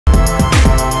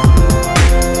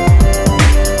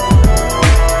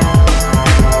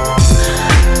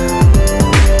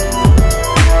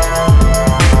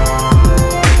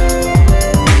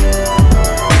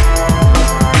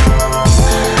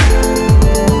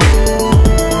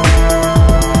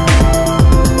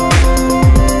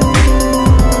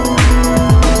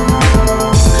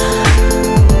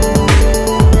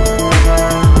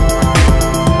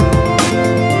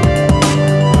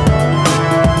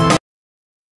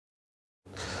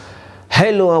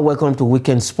Hello and welcome to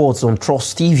Weekend Sports on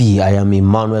Trust TV. I am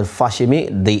Emmanuel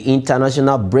Fashemi. The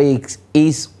international break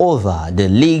is over. The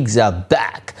leagues are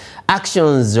back.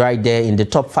 Actions right there in the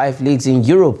top 5 leagues in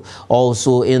Europe,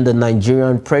 also in the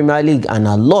Nigerian Premier League, and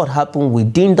a lot happened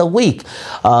within the week.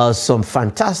 Some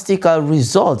fantastic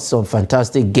results, some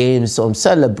fantastic games, some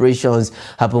celebrations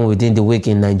happened within the week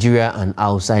in Nigeria and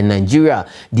outside Nigeria.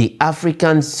 The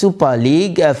African Super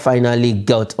League finally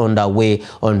got underway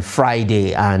on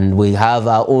Friday, and we have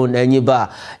our own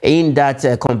Enyimba in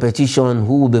that competition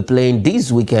who will be playing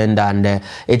this weekend, and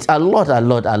it's a lot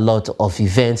of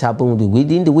events happening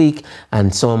within the week,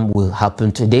 and some will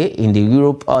happen today in the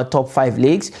Europe top 5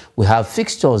 leagues. We have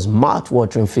fixtures,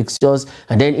 mouth-watering fixtures,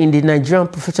 and then in the Nigerian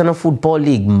Professional Football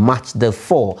League, match day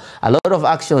 4. A lot of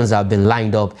actions have been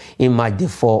lined up in match day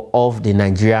 4 of the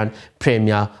Nigerian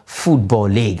Premier Football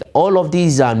League. All of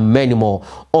these and many more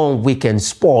on Weekend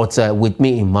Sports with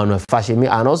me, Emmanuel Fashemi,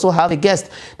 and also have a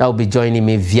guest that will be joining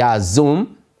me via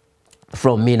Zoom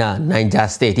from Minna, Niger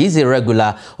State. He's a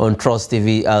regular on Trust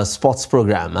TV sports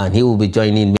program, and he will be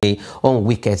joining me on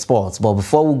Weekend Sports. But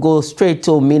before we go straight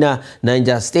to Minna,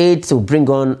 Niger State to bring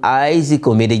on Awazie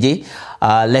Ekene,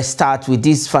 let's start with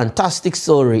this fantastic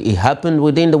story. It happened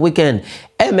within the weekend.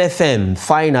 MFM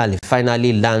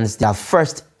finally lands their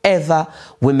first ever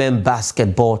women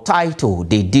basketball title.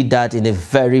 They did that in a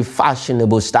very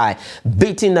fashionable style,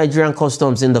 beating Nigerian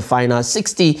Customs in the final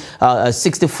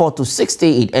 64 to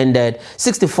 60. It ended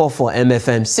 64 for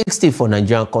MFM, 60 for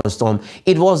Nigerian Customs.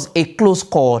 It was a close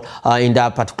call in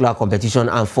that particular competition,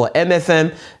 and for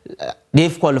MFM,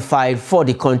 they've qualified for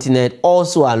the continent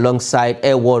also alongside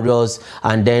Air Warriors,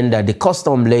 and then the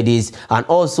Custom Ladies, and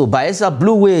also Bayelsa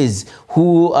Blue Ways,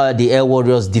 who the Air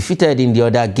Warriors defeated in the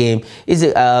other game. Is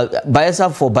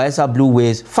Bayelsa Blue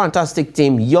Ways, fantastic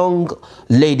team, young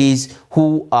ladies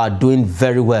who are doing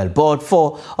very well. But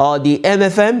for the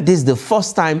MFM, this is the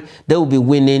first time they will be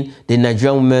winning the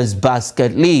Nigerian Women's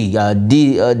Basket League.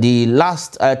 The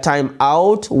last time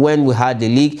out when we had the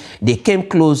league, they came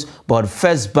close, but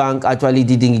First Bank actually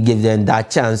didn't give them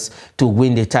that chance to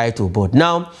win the title. But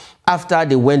now, after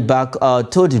they went back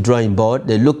to the drawing board,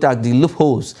 they looked at the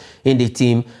loopholes in the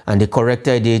team and they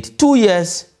corrected it. 2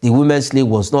 years, the Women's League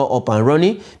was not up and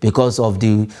running because of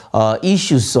the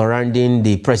issues surrounding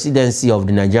the presidency of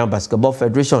the Nigerian Basketball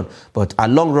Federation. But at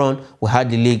long run, we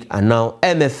had the league, and now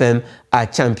MFM are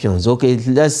champions. Okay,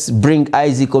 let's bring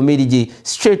Awazie Ekene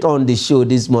straight on the show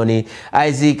this morning.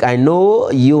 Isaac, I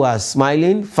know you are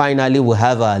smiling. Finally, we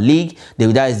have a league.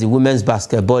 That is the Women's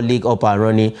Basketball League up and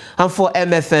running. And for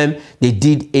MFM, they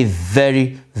did a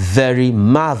very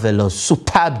marvelous,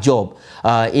 superb job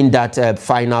in that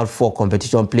Final 4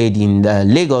 competition played in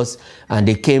Lagos, and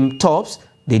they came tops.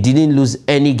 They didn't lose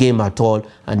any game at all,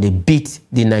 and they beat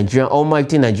the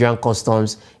almighty Nigerian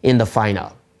Customs in the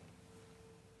final.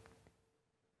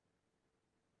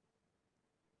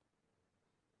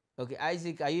 Okay,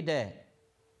 Isaac, are you there?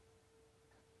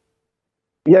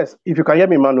 Yes, if you can hear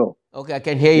me, Manu. Okay, I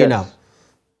can hear you now.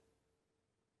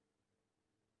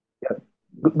 Yeah.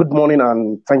 Good morning,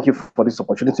 and thank you for this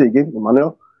opportunity again,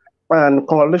 Emmanuel. And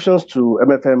congratulations to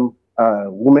MFM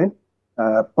women,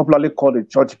 popularly called the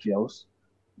Church Girls.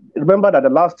 Remember that the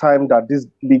last time that this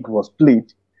league was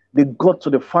played, they got to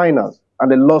the finals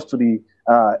and they lost to the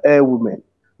Air Women.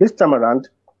 This time around,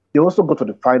 they also got to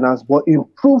the finals, but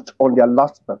improved on their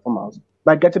last performance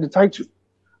by getting the title.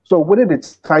 So winning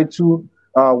the title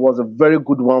was a very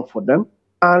good one for them.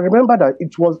 And remember that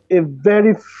it was a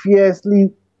very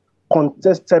fiercely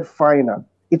contested final.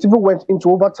 It even went into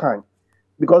overtime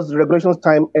because the regulations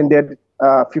time ended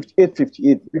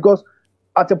 58-58. Because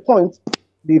at a point,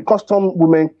 the Custom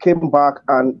women came back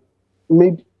and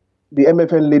made the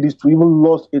MFN ladies to even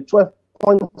lose a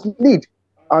 12-point lead.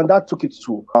 And that took it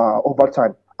to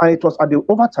overtime. And it was at the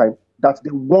overtime that they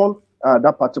won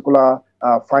that particular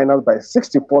final by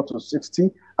 64 to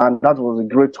 60. And that was a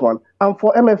great one. And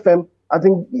for MFM, I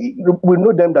think we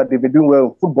know them that they've been doing well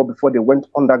in football before they went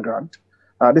underground.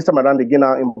 This time around again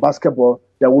in basketball,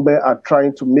 the women are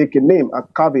trying to make a name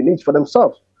and carve a niche for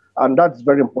themselves. And that's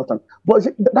very important. But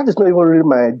that is not even really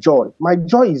my joy. My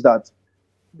joy is that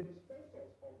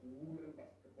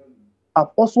I've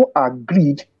also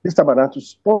agreed this time around to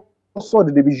sponsor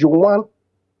the Division 1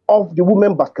 of the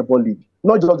Women Basketball League,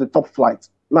 not just the top flight.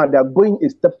 Now they are going a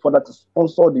step further to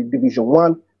sponsor the Division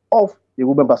 1 of the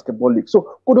Women Basketball League.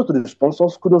 So kudos to the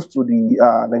sponsors, kudos to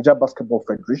the Nigeria Basketball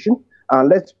Federation, and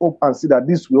let's hope and see that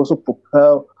this will also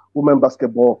propel women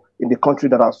basketball in the country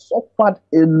that has suffered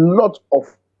a lot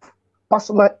of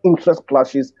personal interest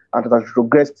clashes and that has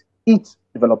regressed its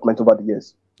development over the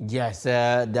years. Yes,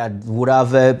 that would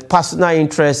have personal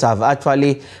interests have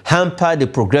actually hampered the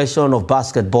progression of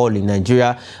basketball in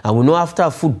Nigeria. And we know after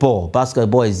football,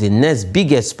 basketball is the next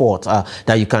biggest sport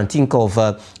that you can think of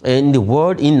in the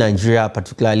world, in Nigeria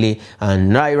particularly.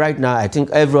 And right now, I think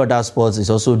every other sport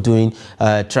is also doing,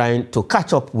 trying to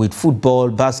catch up with football,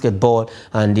 basketball,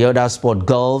 and the other sport,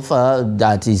 golf,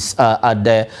 that is out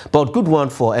there. But good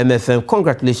one for MFM.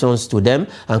 Congratulations to them,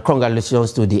 and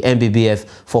congratulations to the MBBF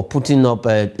for putting up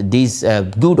this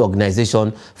good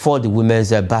organization for the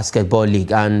Women's Basketball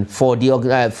League. And for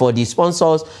the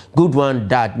sponsors, good one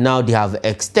that now they have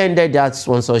extended that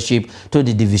sponsorship to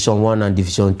the Division 1 and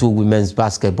Division 2 Women's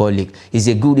Basketball League. It's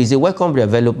a welcome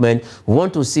development. We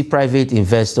want to see private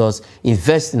investors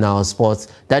invest in our sports.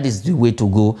 That is the way to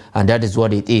go, and that is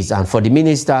what it is. And for the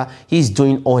minister, he's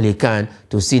doing all he can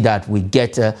to see that we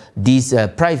get these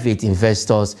private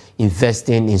investors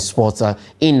investing in sports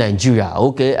in Nigeria.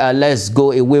 Okay, let's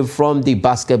go away from the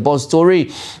basketball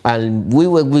story, and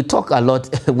we talk a lot.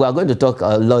 We are going to talk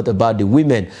a lot about the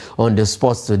women on the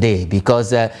sports today,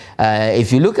 because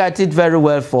if you look at it very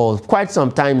well, for quite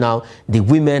some time now, the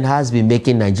women has been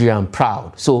making Nigerian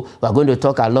proud. So we are going to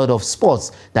talk a lot of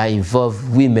sports that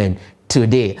involve women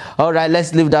today. All right,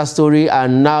 let's leave that story,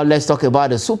 and now let's talk about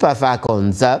the Super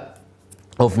Falcons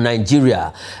of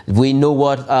Nigeria. We know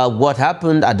what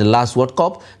happened at the last World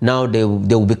Cup. Now they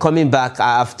will be coming back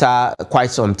after quite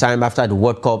some time after the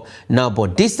World Cup now,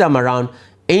 but this time around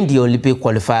in the Olympic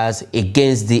qualifiers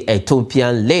against the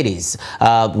Ethiopian ladies.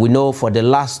 We know for the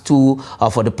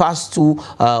past two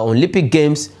Olympic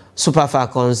Games, Super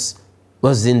Falcons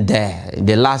wasn't there.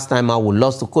 The last time we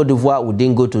lost to Cote d'Ivoire, we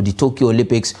didn't go to the Tokyo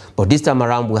Olympics, but this time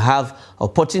around we have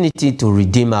opportunity to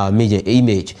redeem our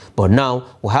image. But now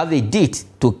we have a date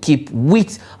to keep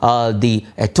with the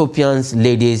Ethiopians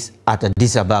ladies at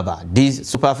Addis Ababa. These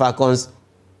Super Falcons,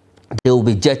 they will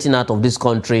be jetting out of this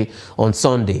country on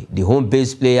Sunday. The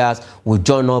home-based players will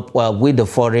join up with the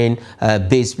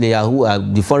foreign-based player.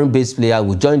 The foreign-based player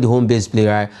will join the home-based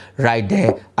player right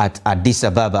there at Addis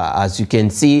Ababa. As you can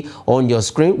see on your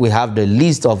screen, we have the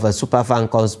list of Super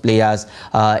Falcons players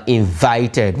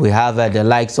invited. We have the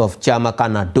likes of Chiamaka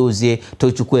Nadozie,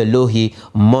 Tochukwu Elohi,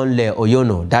 Monle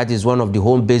Oyono. That is one of the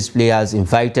home-based players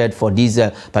invited for this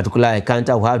particular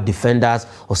encounter. We have defenders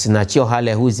Osinachi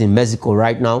Ohale, who is in Mexico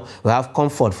right now. We have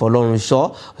Comfort for Lauren Shaw,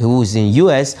 who is in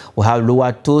US. We have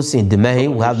Loa Tosin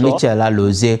Demehin. We have Michel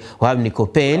Aloze. We have Nico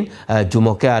Payne,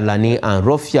 Jumoke Alani, and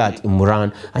Rofiat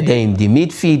Imran. And then in the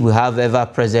midfield, we have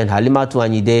ever-present Halima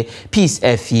Tuanide, Peace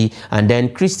Effie, and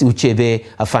then Christy Uchebe,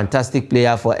 a fantastic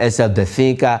player for SL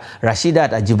Befinka,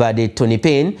 Rashidat Ajibade, Tony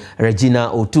Payne, Regina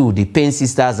Otu. The Payne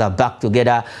sisters are back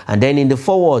together. And then in the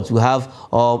forwards, we have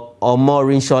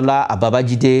Omorin Shola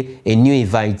Ababajide, a new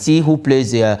invitee who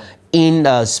plays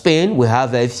in Spain. We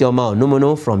have Fioma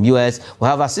Onomono from US. We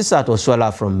have Asisat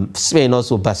Oshola from Spain,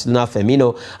 also Barcelona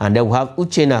Femino. And then we have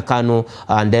Uchena Kanu,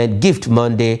 and then Gift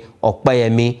Monday,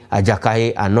 Okpayemi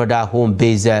Ajakaye, another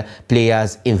home-based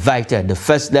players invited. The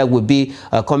first leg will be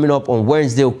coming up on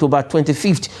Wednesday, October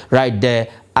 25th, right there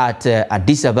at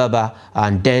Addis Ababa,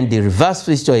 and then the reverse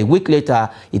fixture a week later,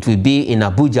 it will be in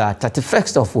Abuja,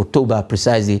 31st of October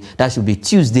precisely. That should be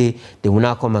Tuesday. They will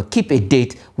now come and keep a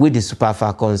date with the Super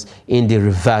Falcons in the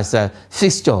reverse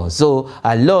fixture. So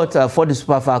a lot for the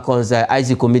Super Falcons.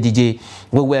 Isaac Omidiji,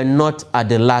 we were not at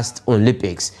the last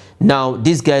Olympics. Now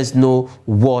these guys know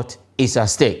what is at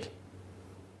stake.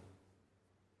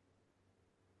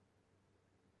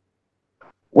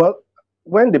 Well,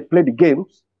 when they play the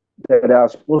games that they are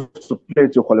supposed to play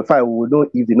to qualify, we will know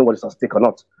if they know what is at stake or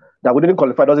not. That we didn't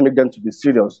qualify doesn't make them to be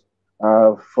serious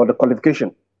for the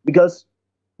qualification. Because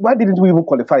why didn't we even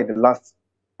qualify in the last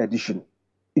edition?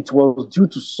 It was due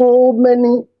to so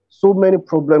many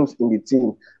problems in the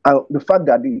team. And the fact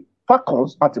that the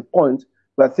Falcons, at a point,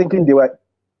 were thinking they were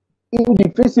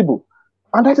indefeasible.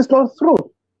 And that is not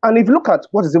true. And if you look at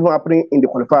what is even happening in the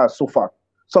qualifiers so far,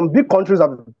 some big countries have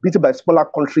been beaten by smaller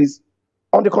countries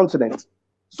on the continent.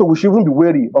 So we should even be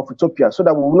wary of Ethiopia so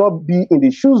that we will not be in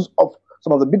the shoes of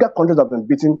some of the bigger countries that have been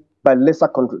beaten by lesser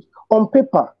countries. On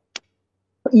paper,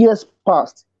 years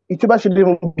past, Ethiopia shouldn't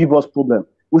even give us problem.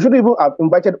 We should even have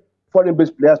invited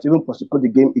foreign-based players to even prosecute the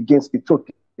game against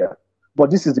Ethiopia.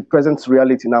 But this is the present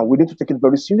reality now. We need to take it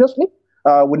very seriously.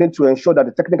 We need to ensure that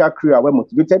the technical crew are well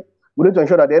motivated. We need to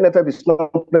ensure that the NFF is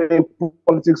not playing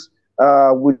politics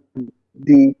with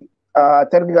the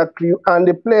technical crew and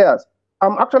the players.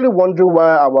 I'm actually wondering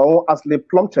why our own Ashley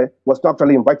Plumtree was not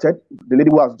actually invited. The lady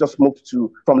who has just moved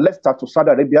from Leicester to Saudi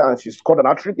Arabia, and she scored an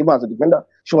hat-trick even as a defender.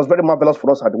 She was very marvelous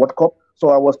for us at the World Cup. So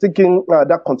I was thinking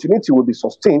that continuity will be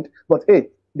sustained. But hey,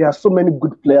 there are so many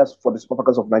good players for the Super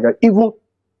Falcons of Nigeria, even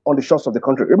on the shores of the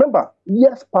country. Remember,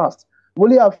 years past, we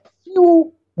only have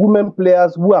few women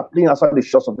players who are playing outside the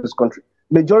shores of this country.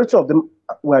 Majority of them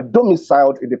were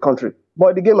domiciled in the country,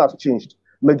 but the game has changed.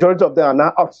 Majority of them are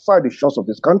now outside the shores of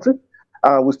this country,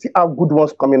 and we still have good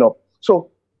ones coming up. So,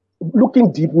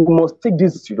 looking deep, we must take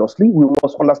this seriously. We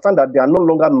must understand that there are no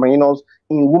longer minors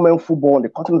in women football on the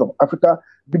continent of Africa.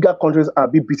 Bigger countries are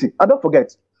being beaten. And don't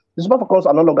forget, the Super Falcons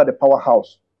are no longer the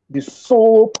powerhouse, the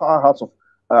sole powerhouse of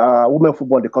women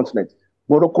football on the continent.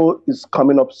 Morocco is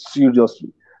coming up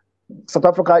seriously. South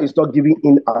Africa is not giving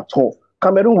in at all.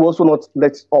 Cameroon will also not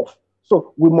let off.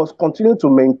 So we must continue to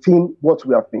maintain what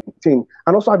we have maintained,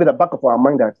 and also have in the back of our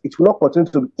mind that it will not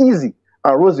continue to be easy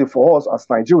and rosy for us as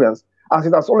Nigerians, as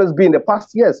it has always been in the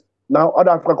past years. Now,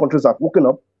 other African countries have woken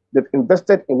up. They've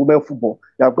invested in women football.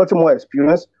 They have gotten more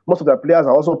experience. Most of their players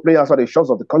are also playing outside the shores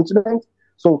of the continent.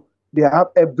 So they have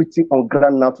everything on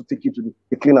ground now to take you to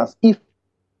the cleaners if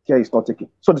care is not taken.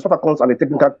 So the Super Falcons and the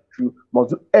technical crew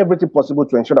must do everything possible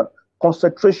to ensure that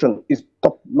concentration is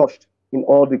top-notch in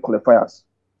all the qualifiers.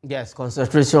 Yes,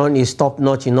 concentration is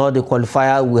top-notch in all the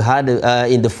qualifiers. We had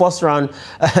in the first round,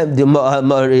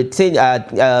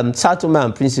 Sao Tome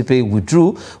and Principe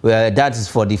withdrew. That is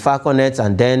for the Falconets,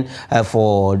 and then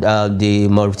for the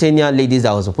Mauritanian ladies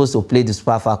that were supposed to play the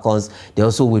Super Falcons, they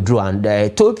also withdrew. And the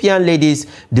Ethiopian ladies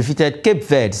defeated Cape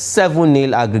Verde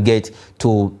 7-0 aggregate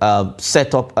to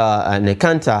set up an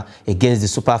encounter against the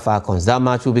Super Falcons. That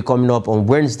match will be coming up on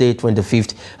Wednesday,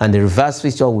 25th, and the reverse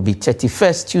fixture will be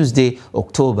 31st Tuesday,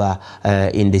 October,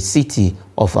 in the city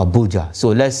of Abuja. So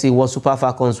let's see what Super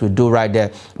Falcons will do right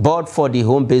there. But for the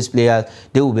home-based players,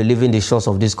 they will be leaving the shores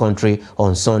of this country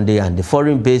on Sunday, and the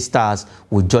foreign-based stars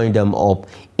will join them up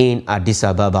in Addis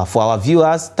Ababa. For our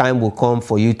viewers, time will come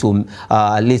for you to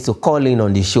at least to call in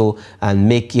on the show and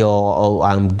make your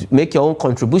own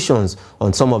contributions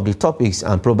on some of the topics,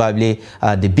 and probably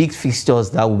the big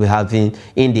fixtures that we'll be having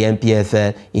in the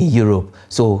MPFL in Europe.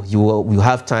 So you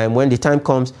have time. When the time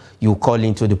comes, you call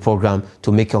into the program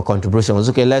to make your contributions.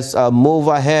 Okay, let's move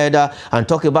ahead and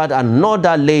talk about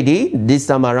another lady. This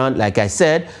time around, like I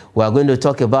said, we are going to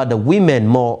talk about the women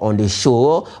more on the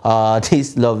show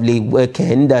this lovely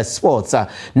weekend sports.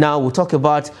 Now we'll talk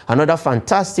about another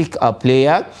fantastic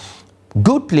player,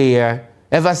 good player.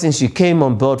 Ever since she came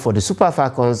on board for the Super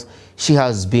Falcons, she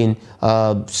has been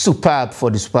superb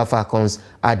for the Super Falcons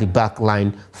at the back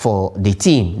line for the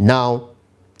team. Now,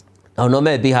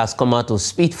 Onome has come out to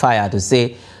spit fire to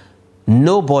say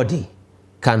nobody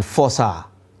can force her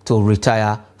to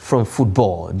retire from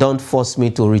football. Don't force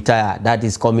me to retire. That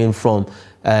is coming from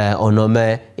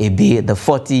Onome Ebi, the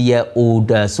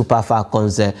 40-year-old Super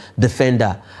Falcons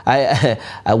defender.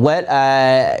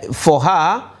 For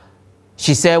her,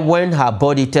 she said when her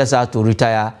body tells her to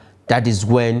retire, that is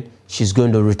when she's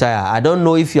going to retire. I don't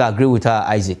know if you agree with her,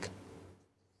 Isaac.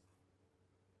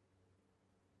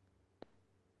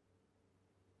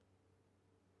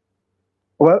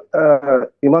 Well,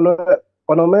 Emmanuel,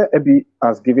 Onome Ebi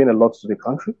has given a lot to the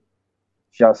country.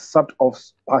 She has served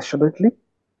us passionately.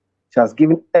 She has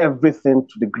given everything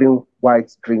to the green,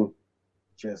 white, green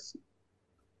jersey.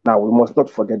 Now, we must not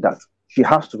forget that. She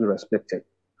has to be respected.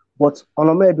 But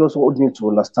Onome Ebi also needs to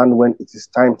understand when it is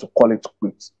time to call it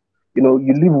quits. You know,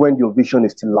 you live when your vision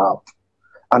is still loud.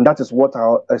 And that is what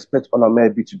I expect Onome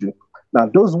Ebi to do. Now,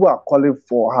 those who are calling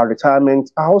for her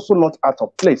retirement are also not out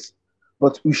of place.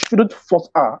 But we shouldn't force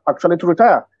her actually to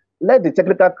retire. Let the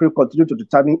technical crew continue to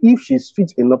determine if she's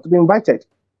fit enough to be invited.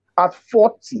 At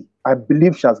 40, I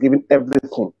believe she has given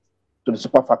everything to the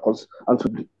Super Falcons and to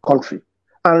the country.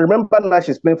 And remember now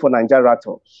she's playing for Nigeria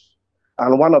Raptors,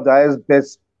 and one of the highest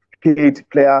best paid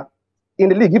player in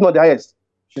the league, if not the highest.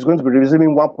 She's going to be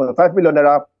receiving 1.5 million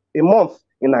naira a month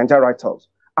in Nigeria Raptors.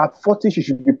 At 40, she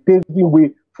should be paving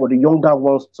way for the younger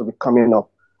ones to be coming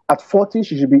up. At 40,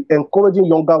 she should be encouraging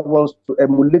younger ones to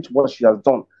emulate what she has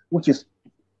done, which is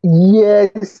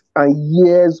years and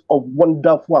years of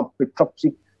wonderful and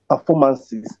patriotic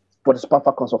performances for the Super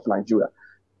Falcons of Nigeria.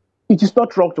 It is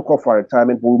not wrong to call for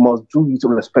retirement, but we must do it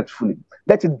respectfully.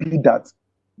 Let it be that,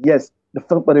 yes, the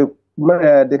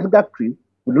technical crew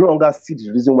will no longer see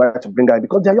the reason why to bring her in,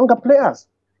 because they are younger players.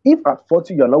 If at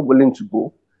 40 you are not willing to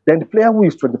go, then the player who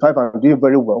is 25 and doing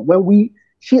very well,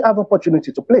 she have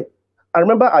opportunity to play. I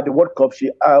remember at the World Cup,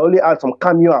 she only had some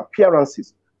cameo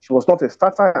appearances. She was not a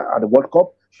starter at the World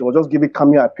Cup. She was just giving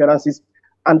cameo appearances.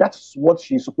 And that's what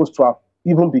she's supposed to have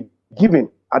even been given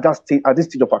at this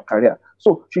stage of her career.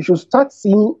 So she should start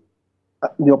seeing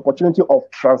the opportunity of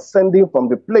transcending from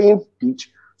the playing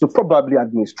pitch to probably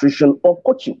administration or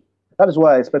coaching. That is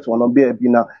why I expect Onobe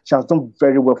Ebina. She has done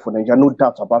very well for Nigeria, no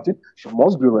doubt about it. She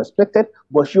must be respected,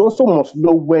 but she also must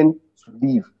know when to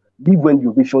leave. Leave when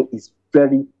your vision is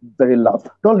very, very loud.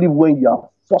 Don't leave when you are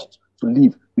forced to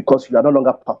leave because you are no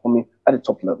longer performing at the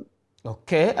top level.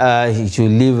 Okay, he should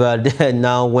leave there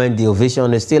now when the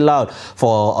ovation is still loud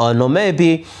for no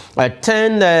maybe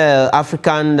 10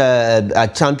 African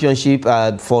championship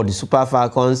for the Super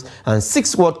Falcons and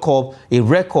 6 World Cup, a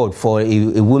record for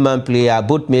a woman player,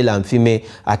 both male and female,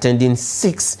 attending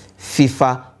 6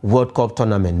 FIFA World Cup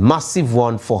tournament. Massive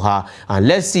one for her, and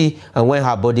let's see when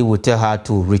her body will tell her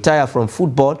to retire from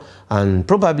football, and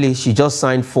probably she just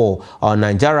signed for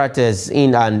Nigerians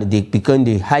in, and they become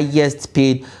the highest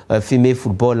paid female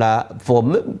footballer for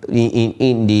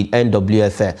in the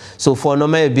NWFL. So for no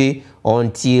maybe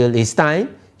until it's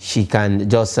time, she can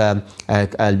just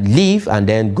leave and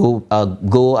then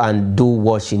go and do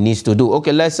what she needs to do.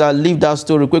 Okay, let's leave that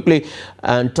story quickly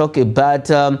and talk about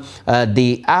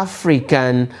the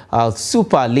African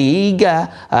Super League.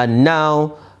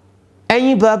 Now,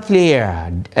 Enyimba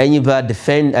player,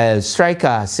 Enyimba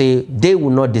striker say they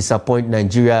will not disappoint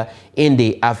Nigeria in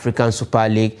the African Super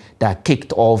League that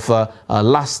kicked off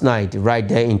last night right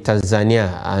there in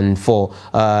Tanzania. And for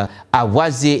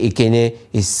Awazie Ekene,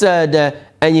 he said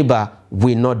Enyimba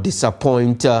will not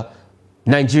disappoint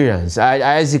Nigerians.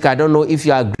 Isaac, I don't know if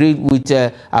you agree with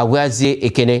Awazie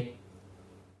Ekene.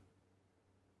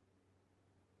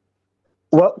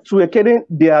 Well, to Ekene,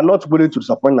 they are not willing to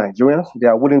disappoint Nigerians. They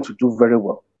are willing to do very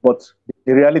well. But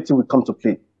the reality will come to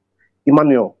play.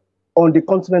 Emmanuel, on the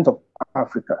continent of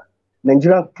Africa,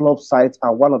 Nigerian club sides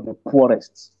are one of the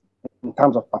poorest in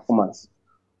terms of performance.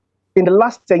 In the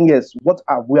last 10 years, what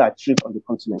have we achieved on the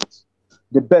continent?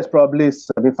 The best probably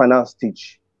semi-final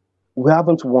stage. We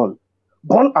haven't won.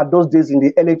 Gone are those days in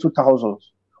the early 2000s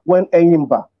when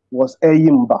Enyimba was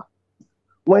Enyimba.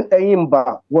 When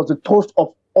Enyimba was the toast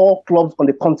of all clubs on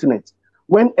the continent.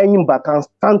 When Enyimba can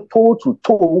stand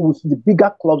toe-to-toe with the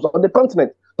bigger clubs on the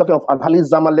continent. Talking of Al-Ahly,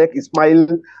 Zamalek,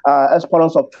 Ismail,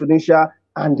 Esperance of Tunisia,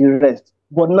 and the rest.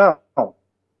 But now,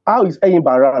 how is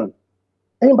Enyimba run?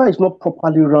 Enyimba is not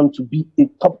properly run to be a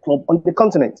top club on the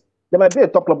continent. There might be a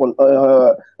top club on,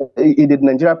 in the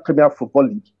Nigeria Premier Football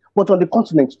League, but on the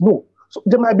continent, no. So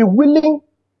they might be willing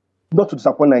not to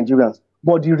disappoint Nigerians,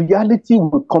 but the reality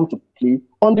will come to play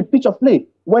on the pitch of play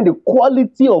when the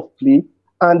quality of play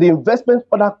and the investment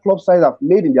other club sides have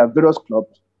made in their various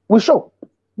clubs will show.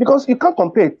 Because you can't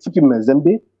compare TP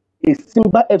Mazembe, a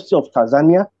Simba FC of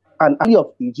Tanzania, an Ali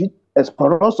of Egypt,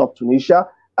 Esperance of Tunisia,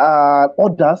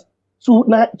 others,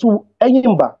 to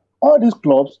Enyimba. All these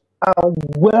clubs are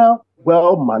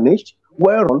well managed,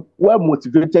 well run, well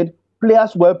motivated,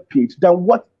 players well paid than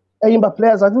what Enyimba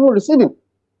players are even receiving.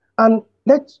 And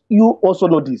let you also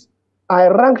know this. I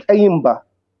ranked Enyimba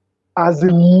as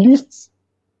the least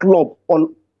club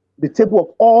on the table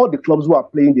of all the clubs who are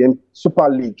playing the Super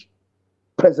League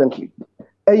presently.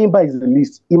 Enyimba is the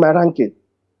least in my ranking.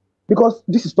 Because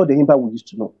this is not the Enyimba we used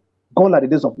to know. Gone are the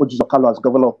days of Oji Zokalo as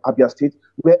governor of Abia State,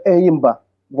 where Enyimba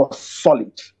was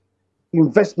solid.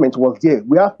 Investment was there.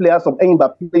 We have players of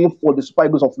Enyimba playing for the Super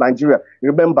Eagles of Nigeria.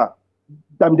 Remember,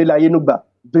 Damdela Yenuba,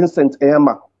 Vincent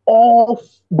Eyama,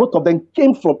 both of them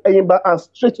came from Enyimba and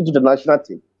straight into the national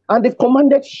team. And they've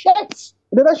commanded chefs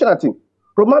in the national team.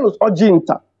 Romanos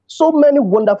Ojinta, so many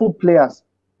wonderful players.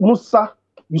 Musa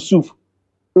Yusuf,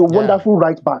 a wonderful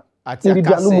right back.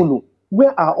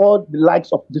 Where are all the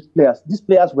likes of these players? These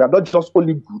players were not just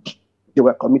only good, they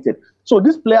were committed. So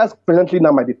these players presently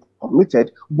now might be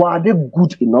committed, but are they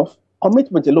good enough?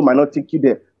 Commitment alone might not take you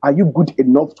there. Are you good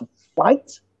enough to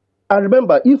fight? And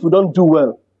remember, if we don't do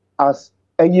well as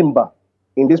Enyimba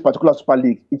in this particular Super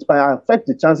League, it might affect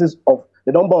the chances of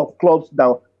the number of clubs that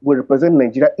will represent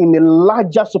Nigeria in a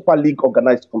larger Super League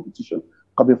organized competition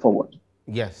coming forward.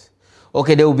 Yes.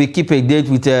 Okay, they will be keeping a date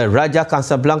with Raja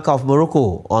Casablanca of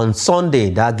Morocco on Sunday.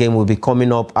 That game will be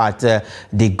coming up at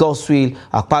the Goswell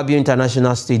Akpabio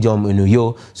International Stadium in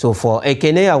Uyo. So for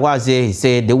Ekene Awazie, he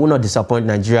said they will not disappoint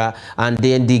Nigeria. And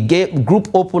then the game, group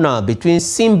opener between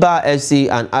Simba FC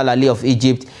and Al-Ahly of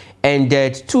Egypt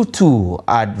ended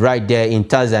 2-2 right there in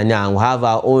Tanzania. And we have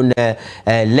our own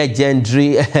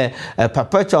legendary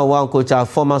perpetual one coach, our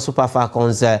former Super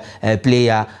Falcons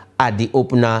player, at the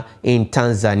opener in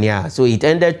Tanzania. So it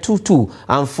ended 2-2.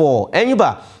 And for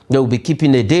Enyimba, they will be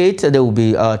keeping a date. They will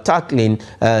be tackling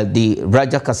the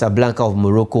Raja Casablanca of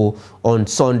Morocco on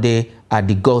Sunday at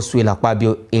the Goswell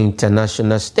Akpabio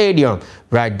International Stadium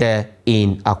right there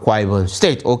in Akwa Ibom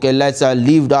State. Okay, let's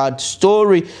leave that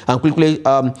story and quickly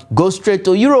go straight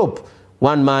to Europe.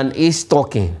 One man is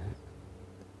talking.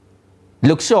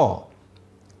 Luke Shaw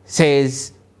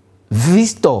says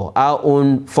Victor, our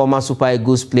own former Super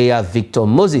Eagles player, Victor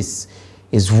Moses,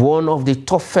 is one of the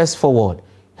toughest forward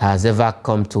has ever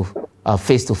come to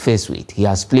face-to-face with. He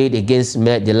has played against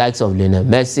the likes of Lionel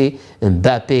Messi,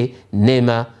 Mbappe,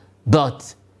 Neymar,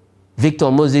 but Victor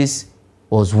Moses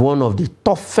was one of the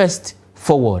toughest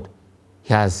forward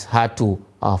he has had to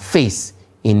face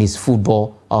in his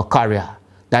football career.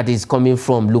 That is coming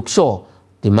from Luke Shaw,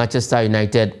 the Manchester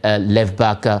United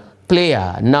left-back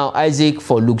player. Now, Isaac,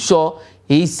 for Luke Shaw,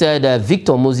 he said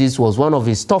Victor Moses was one of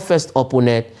his toughest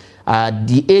opponents. At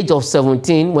the age of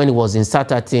 17, when he was in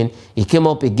Sat13, he came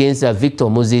up against Victor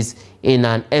Moses in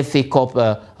an FA Cup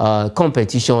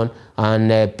competition.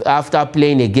 And after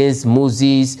playing against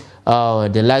Moses,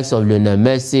 the likes of Lionel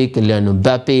Messi, Kylian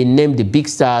Mbappe, named the big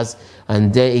stars,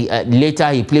 and then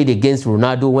later he played against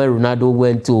Ronaldo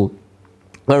when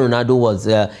Ronaldo was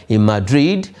in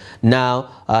Madrid. Now,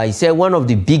 he said one of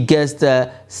the biggest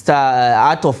star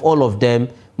out of all of them,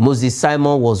 Moses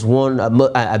Simon was one,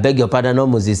 I beg your pardon, not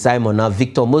Moses Simon, now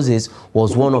Victor Moses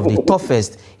was one of the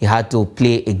toughest he had to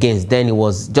play against. Then he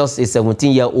was just a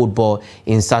 17-year-old boy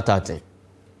in Sat13.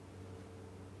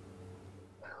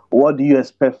 What do you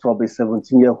expect from a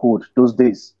 17-year-old those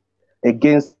days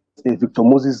against a Victor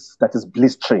Moses that is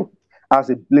blistering, has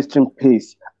a blistering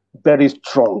pace, very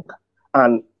strong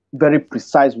and very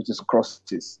precise with his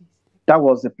crosses? That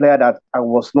was the player that I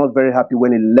was not very happy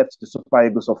when he left the Super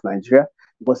Eagles of Nigeria,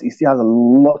 because he still has a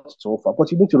lot to offer.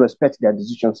 But you need to respect their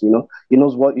decisions. You know, he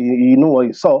knows what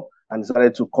he saw and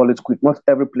decided to call it quit. Not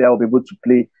every player will be able to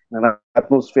play in an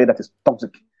atmosphere that is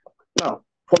toxic. Now,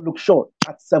 for Luke Shaw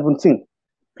at 17,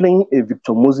 playing a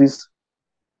Victor Moses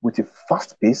with a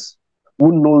fast pace,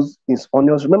 who knows his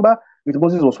onions. Remember, Victor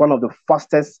Moses was one of the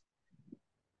fastest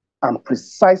and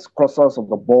precise crossers of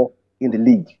the ball in the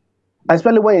league,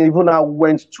 especially when he even now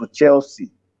went to Chelsea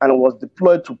and was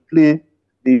deployed to play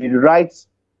the right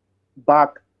back,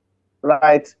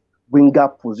 right winger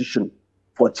position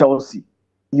for Chelsea.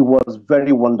 He was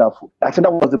very wonderful. I think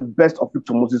that was the best of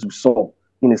Victor Moses we saw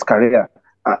in his career.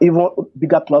 Even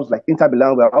bigger clubs like Inter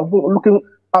Milan were looking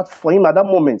out for him at that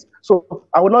moment. So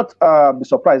I would not be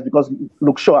surprised, because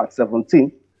Luke Shaw at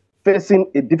 17,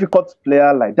 facing a difficult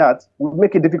player like that would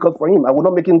make it difficult for him. I would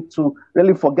not make him to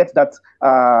really forget that,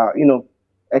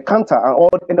 a counter and all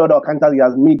any other counter he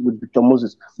has made with Victor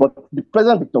Moses. But the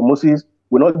present Victor Moses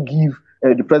will not give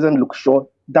the present Luke Shaw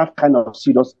that kind of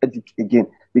serious edge again.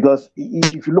 Because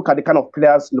if you look at the kind of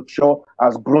players Luke Shaw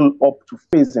has grown up to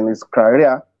face in his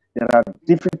career, there are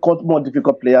more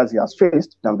difficult players he has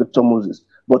faced than Victor Moses.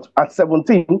 But at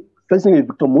 17, facing a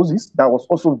Victor Moses that was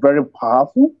also very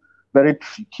powerful, very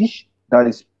tricky, that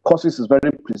his courses is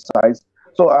very precise.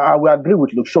 So I will agree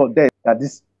with Luke Shaw there that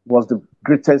this was the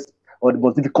greatest or the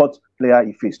most difficult player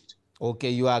he faced.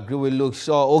 Okay, you agree with Luke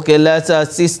Shaw. Okay, let's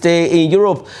stay in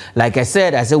Europe. Like I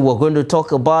said, we're going to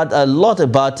talk about a lot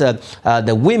about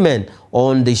the women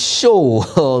on the show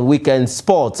on Weekend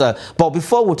Sports. But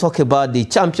before we talk about the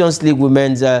Champions League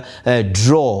women's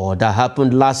draw that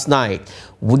happened last night,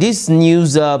 this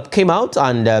news came out,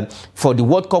 and for the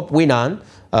World Cup winner,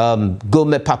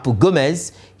 Papu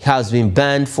Gomez has been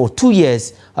banned for 2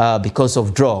 years because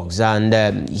of drugs,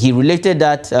 and he related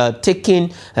that taking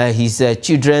his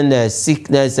children's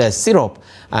sickness syrup,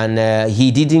 and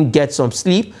he didn't get some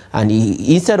sleep, and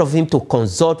instead of him to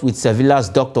consult with Sevilla's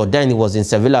doctor, then he was in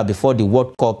Sevilla before the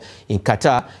World Cup in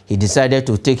Qatar, he decided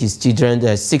to take his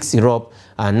children's sick syrup,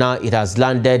 and now it has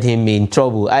landed him in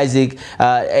trouble. Isaac,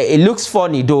 it looks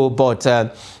funny though, but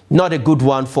not a good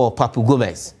one for Papu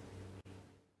Gomez.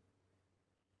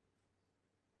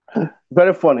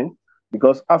 Very funny,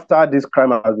 because after this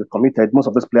crime has been committed, most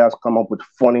of these players come up with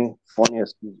funny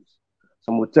excuses.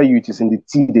 Some will tell you it is in the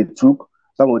tea they took.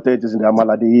 Some will tell you it is in the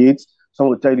amala they ate. Some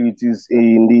will tell you it is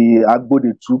in the agbo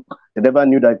they took. They never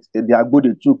knew that the agbo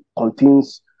they took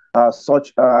contains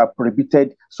such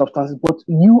prohibited substances. But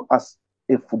you, as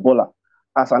a footballer,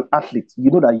 as an athlete,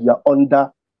 you know that you are under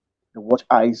the watch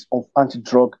eyes of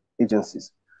anti-drug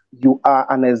agencies. You are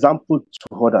an example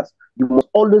to others. You must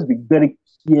always be very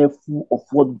careful of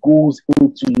what goes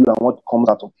into you and what comes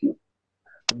out of you.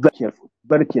 Very careful,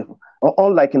 very careful.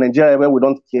 Unlike in Nigeria, where we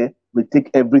don't care, we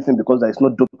take everything because there is no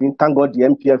doping. Thank God the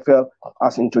MPFL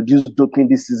has introduced doping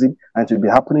this season, and it will be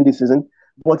happening this season.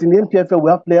 But in the MPFL, we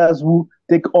have players who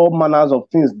take all manners of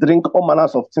things, drink all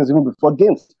manners of things even before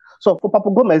games. So for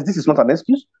Papu Gomez, this is not an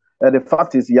excuse. The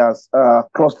fact is he has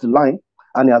crossed the line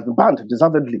and he has been banned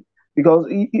deservedly. Because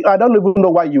I don't even know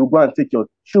why you go and take your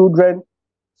children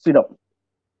syrup.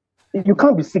 You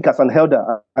can't be sick as an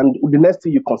elder, and the next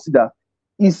thing you consider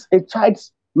is a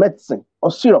child's medicine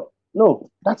or syrup. No,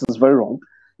 that is very wrong.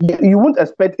 You won't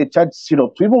expect a child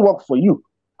syrup to even work for you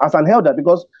as an elder,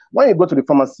 because when you go to the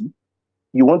pharmacy,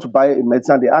 you want to buy a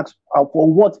medicine, they ask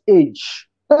for what age?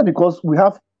 That's because we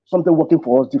have something working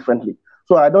for us differently.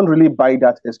 So I don't really buy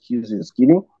that excuse he's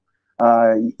giving.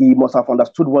 He must have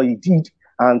understood what he did,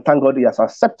 and thank God he has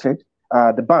accepted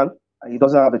the ban. He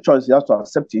doesn't have a choice, he has to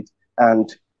accept it.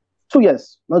 And 2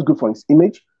 years, not good for his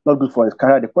image, not good for his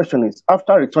career. The question is,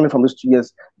 after returning from this 2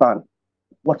 years ban,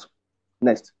 what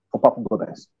next for Papa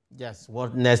Gomez? Yes,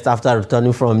 what next after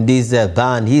returning from this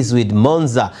ban? He's with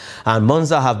Monza, and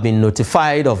Monza have been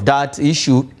notified of that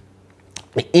issue.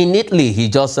 In Italy, he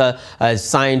just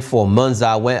signed for Monza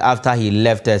after he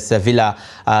left Sevilla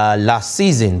last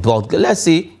season. But let's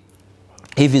see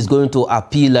if he's going to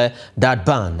appeal that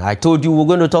ban. I told you we're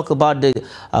going to talk about the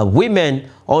women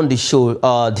on the show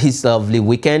this lovely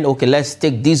weekend. Okay, let's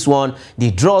take this one.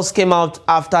 The draws came out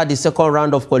after the second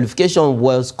round of qualification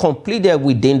was completed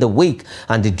within the week,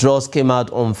 and the draws came out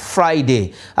on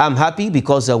Friday. I'm happy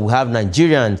because we have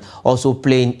Nigerians also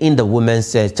playing in the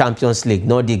Women's Champions League,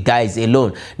 not the guys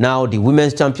alone. Now, the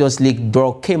Women's Champions League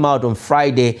draw came out on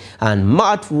Friday, and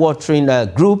mouth-watering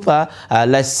group.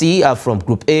 Let's see, from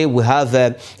Group A, we have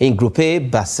in Group A,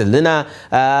 Barcelona,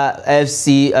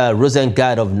 FC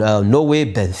Rosengard of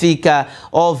Norway, Benfica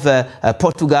of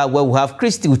Portugal, where we have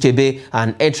Christy Uchebe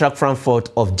and Eintracht Frankfurt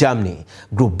of Germany.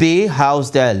 Group B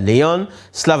housed Lyon,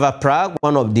 Slava Prague,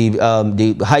 one of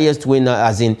the highest winner,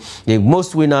 as in the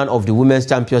most winner of the Women's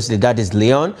Champions League, that is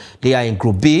Lyon. They are in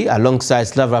Group B alongside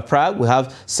Slava Prague. We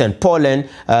have St. Pollen,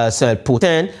 St.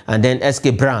 Poten, and then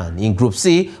SK Brand. In Group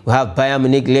C, we have Bayern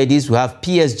Munich ladies, we have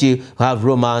PSG, we have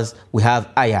Romans, we have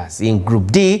Ajax. In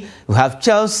Group D, we have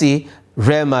Chelsea,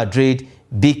 Real Madrid,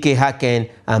 BK Haken,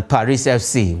 and Paris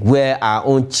FC, where our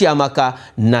own Chiamaka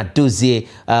Nadozie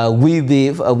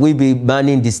will be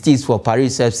manning the sticks for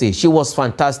Paris FC. She was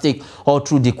fantastic all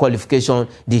through the qualification.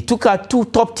 They took her 2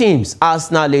 top teams,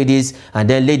 Arsenal ladies and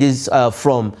then ladies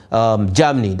from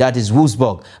Germany, that is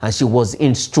Wolfsburg, and she was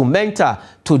instrumental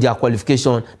to their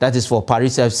qualification, that is for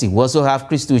Paris FC. We also have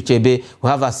Christy Uchebe, we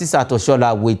have Asisa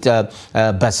Toshola with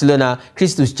Barcelona,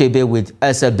 Christy Uchebe with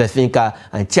SL Benfica,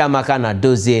 and Chiamaka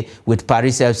Nadozie with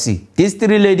Paris FC. These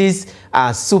 3 ladies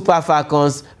are Super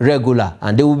Falcons regular,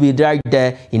 and they will be right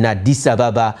there in Addis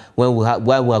Ababa when we are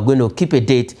going to keep a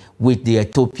date with the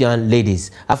Ethiopian ladies.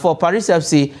 And for Paris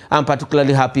FC, I'm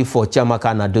particularly happy for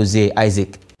Chiamaka Nadozie,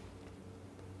 Isaac.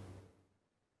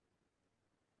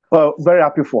 Well, very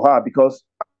happy for her, because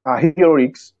her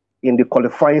heroics in the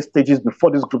qualifying stages before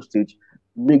this group stage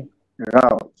made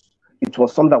rounds. It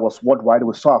was something that was worldwide.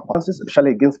 We saw her chances,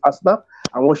 especially against Arsenal,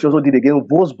 and what she also did against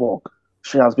Wolfsburg.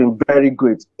 She has been very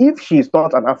great. If she is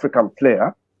not an African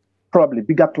player, probably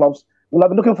bigger clubs will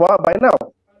have been looking for her by now.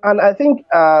 And I think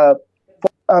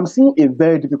I'm seeing a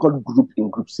very difficult group in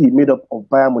Group C, made up of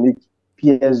Bayern Munich,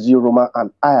 PSG, Roma,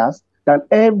 and Ajax, than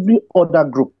every other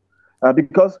group.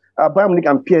 Because Bayern Munich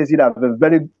and PSG have been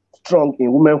very strong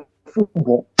in women's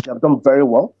football. They have done very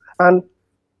well. And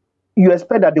you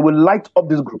expect that they will light up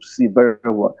this Group C very,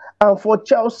 very well. And for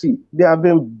Chelsea, they have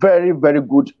been very, very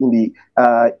good in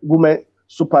the Women's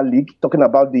Super League, talking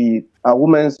about the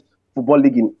Women's Football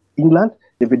League in England.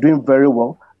 They've been doing very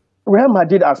well. Real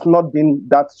Madrid has not been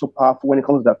that so powerful when it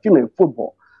comes to the female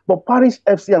football. But Paris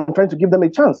FC, I'm trying to give them a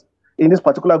chance in this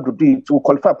particular Group D to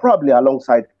qualify, probably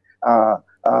alongside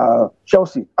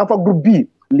Chelsea. And for Group B,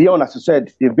 Lyon, as you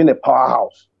said, they've been a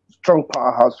powerhouse, strong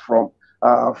powerhouse from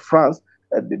France,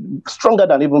 stronger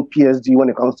than even PSG when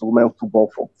it comes to women's football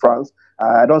for France.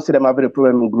 I don't see them having a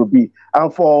problem in Group B.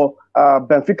 And for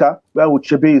Benfica, where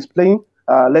Uchebe is playing,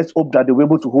 let's hope that they were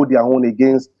able to hold their own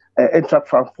against Eintracht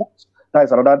Frankfurt. That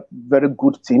is another very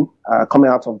good team coming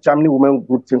out of Germany, women's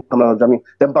group team coming out of Germany.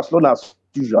 Then Barcelona, as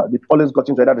usual, they've always got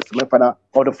into either the semi-final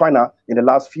or the final in the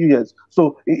last few years.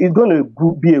 So it's going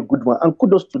to be a good one. And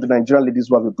kudos to the Nigerian ladies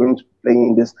who are going to play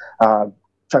in this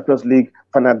Champions League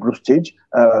final group stage.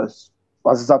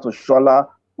 Aziza Toshola,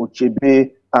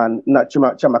 Uchebe, and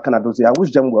Chiamaka Nadozie. I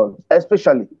wish them well,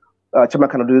 especially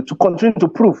Chiamaka Nadozie, to continue to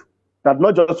prove that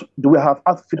not just do we have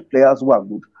outfield players who are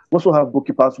good, we also have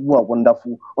goalkeepers who are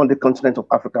wonderful on the continent of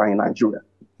Africa and Nigeria.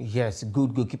 Yes,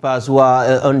 good goalkeepers who are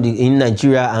in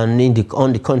Nigeria and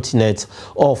on the continent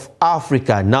of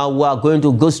Africa. Now we are going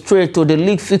to go straight to the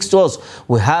league fixtures.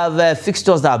 We have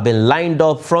fixtures that have been lined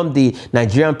up from the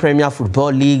Nigerian Premier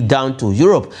Football League down to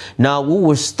Europe. Now we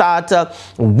will start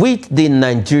with the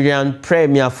Nigerian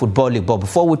Premier Football League. But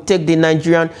before we take the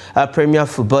Nigerian Premier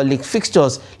Football League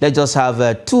fixtures, let's just have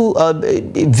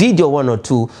video, 1 or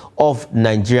 2 of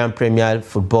Nigerian Premier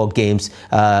Football games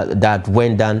that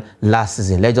went down last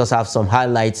season. Let's just have some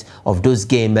highlights of those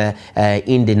games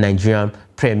in the Nigerian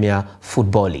Premier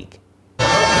Football League.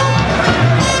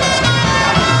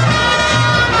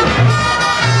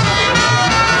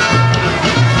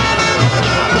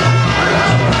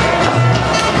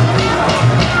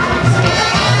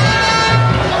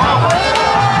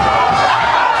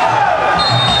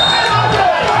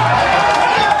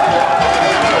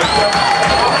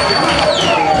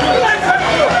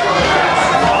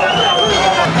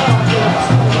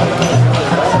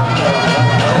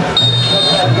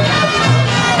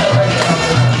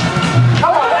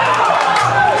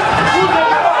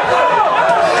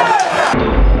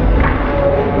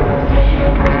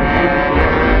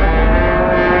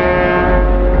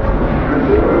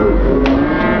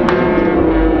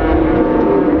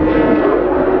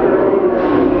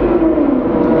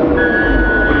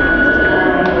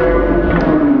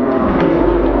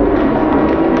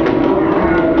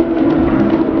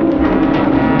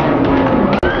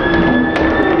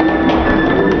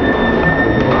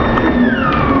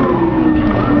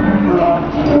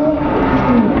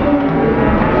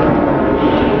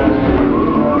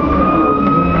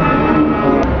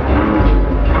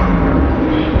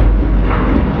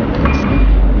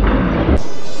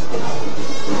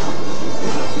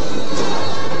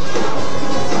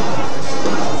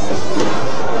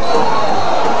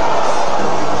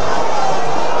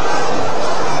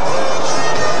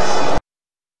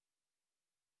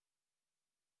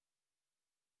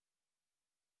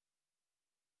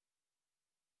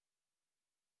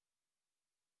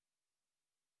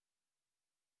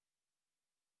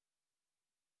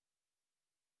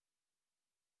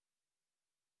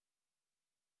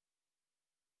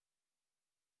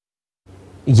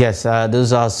 Yes,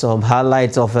 those are some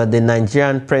highlights of the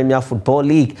Nigerian Premier Football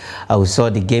League. We saw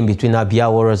the game between Abia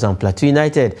Warriors and Plateau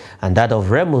United, and that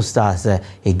of Remo Stars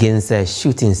against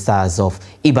Shooting Stars of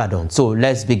Ibadan. So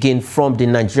let's begin from the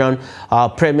Nigerian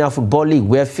Premier Football League,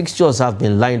 where fixtures have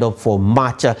been lined up for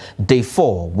match day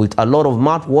 4 with a lot of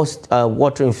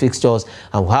mouth-watering fixtures.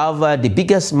 And we have the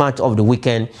biggest match of the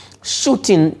weekend,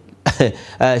 Shooting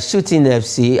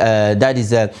FC, that is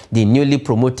the newly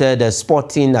promoted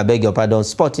Sporting, I beg your pardon,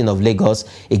 Sporting of Lagos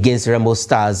against Remo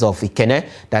Stars of Ekene.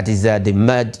 That is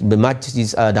the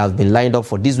matches that have been lined up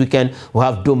for this weekend. We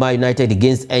have Doma United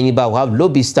against Enyimba. We have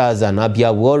Lobby Stars and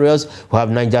Abia Warriors. We have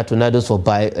Niger Tornadoes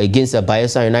against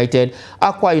Bayelsa United.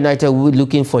 Aqua United will be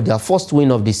looking for their first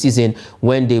win of the season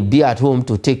when they be at home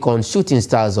to take on Shooting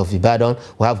Stars of Ibadan.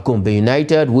 We have Gombe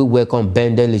United. We welcome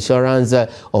Bendel Insurance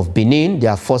of Benin,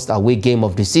 their first away game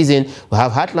of the season. We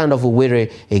have Heartland of Owerri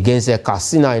against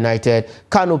Katsina United.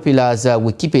 Kano Pillars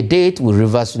will keep a date with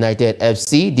Rivers United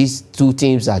FC. These two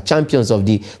teams are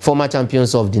former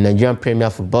champions of the Nigerian Premier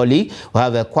Football League. We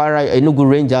have Kwara Enugu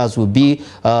Rangers will be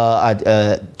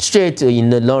straight in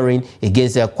the Lorin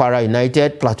against Kwara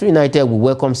United. Plateau United will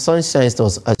welcome Sunshine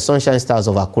Stars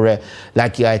of Akure.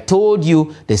 Like I told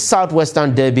you, the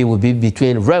Southwestern Derby will be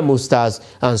between Remo Stars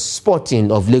and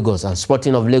Sporting of Lagos. And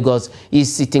Sporting of Lagos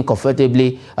is sitting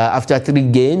comfortably after 3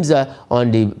 games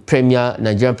on the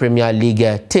Nigerian Premier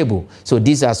League table. So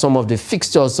these are some of the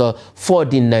fixtures for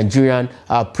the Nigerian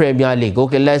Premier League.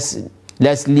 Okay, let's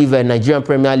leave Nigerian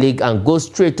Premier League and go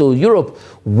straight to Europe,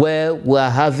 where we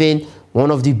are having one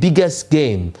of the biggest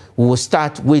games. We will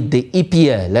start with the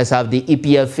EPL. Let's have the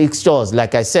EPL fixtures.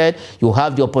 Like I said, you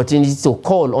have the opportunity to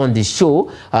call on the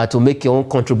show to make your own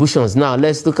contributions. Now,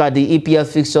 let's look at the EPL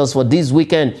fixtures for this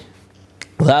weekend.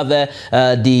 We have the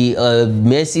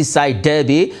Merseyside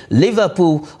Derby.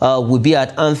 Liverpool will be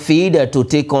at Anfield to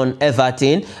take on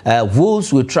Everton.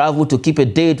 Wolves will travel to keep a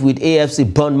date with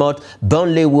AFC Bournemouth.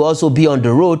 Burnley will also be on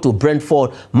the road to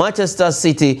Brentford. Manchester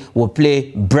City will play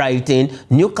Brighton.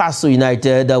 Newcastle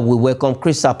United will welcome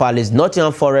Crystal Palace.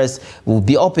 Nottingham Forest will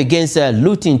be up against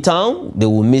Luton Town. They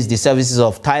will miss the services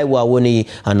of Taiwo Awoniyi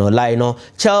and Olaino.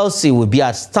 Chelsea will be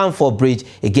at Stamford Bridge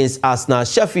against Arsenal.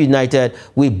 Sheffield United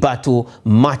will battle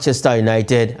Manchester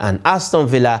United, and Aston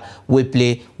Villa will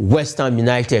play West Ham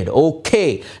United.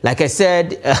 Okay, like I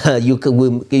said, you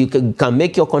can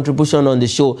make your contribution on the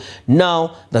show.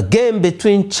 Now, the game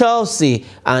between Chelsea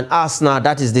and Arsenal,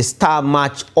 that is the star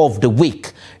match of the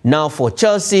week. Now, for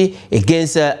Chelsea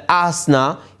against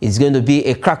Arsenal, it's going to be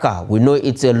a cracker. We know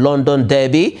it's a London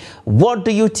derby. What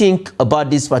do you think about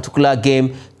this particular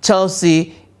game?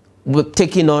 Chelsea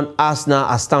taking on Arsenal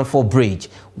at Stamford Bridge.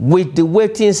 With the way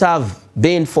things have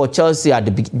been for Chelsea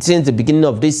since the beginning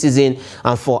of this season,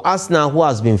 and for Arsenal, who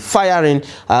has been firing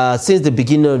since the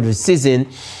beginning of the season,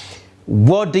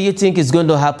 What do you think is going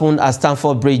to happen at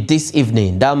Stamford Bridge this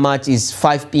evening? That match is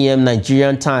 5 p.m.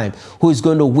 Nigerian time. Who is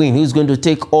going to win? Who is going to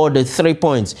take all the 3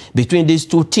 points between these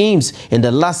two teams? In the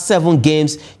last 7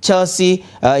 games, Chelsea,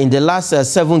 in the last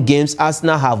 7 games,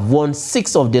 Arsenal have won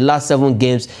 6 of the last 7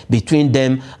 games between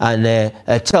them and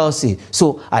Chelsea.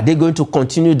 So are they going to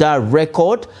continue that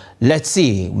record? Let's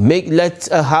see. Let's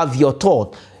have your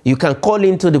thought. You can call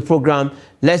into the program.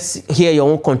 Let's hear your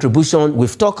own contribution.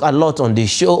 We've talked a lot on the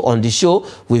show.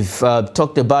 We've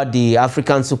talked about the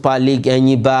African Super League,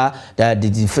 Enyimba,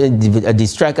 the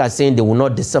strikers saying they will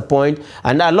not disappoint.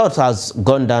 And a lot has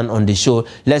gone down on the show.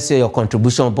 Let's hear your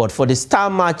contribution. But for the star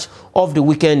match of the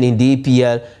weekend in the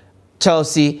EPL,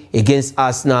 Chelsea against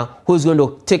Arsenal, who's going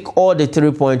to take all the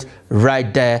 3 points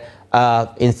right there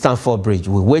in Stamford Bridge?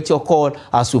 We'll wait your call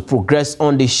as we progress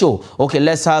on the show. Okay,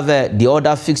 let's have the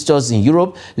other fixtures in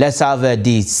Europe. Let's have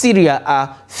the Serie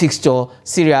A fixture.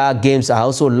 Serie A games are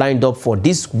also lined up for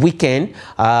this weekend.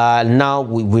 Now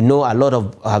we know a lot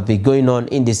of have been going on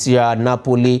in the Serie A,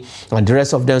 Napoli and the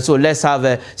rest of them. So let's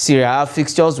have Serie A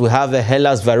fixtures. We have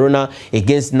Hellas Verona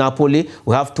against Napoli.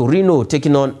 We have Torino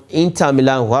taking on Inter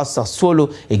Milan. We have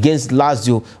Sassuolo against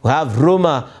Lazio. We have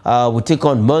Roma. We take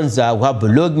on Monza. We have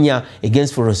Bologna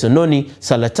against Frosinone,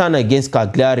 Salernitana against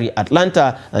Cagliari,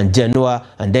 Atlanta and Genoa,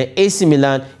 and then AC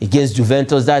Milan against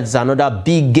Juventus. That is another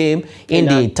big game in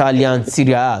the Italian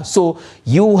Serie A. So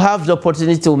you have the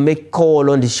opportunity to make call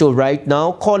on the show right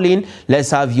now. Call in. Let's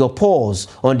have your pause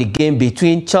on the game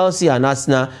between Chelsea and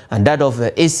Arsenal and that of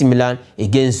AC Milan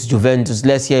against Juventus.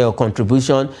 Let's hear your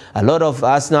contribution. A lot of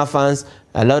Arsenal fans,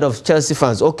 a lot of Chelsea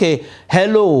fans. Okay,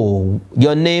 hello,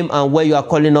 your name and where you are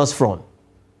calling us from.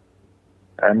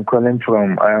 I'm calling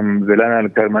from my name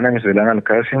is Zelana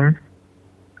Al-Qasim.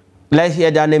 Let's hear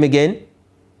that name again.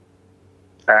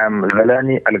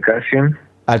 Zelani Al-Qasim.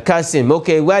 Al-Qasim.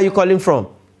 Okay, where are you calling from?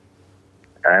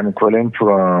 I'm calling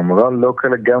from one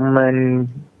local government,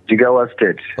 Jigawa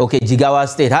State. Okay, Jigawa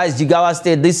State. How is Jigawa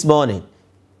State this morning?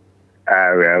 We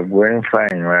are going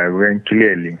fine. We are going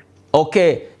clearly.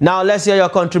 Okay, now let's hear your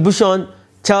contribution.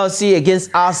 Chelsea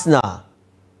against Arsenal.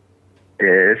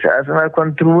 Yes, as my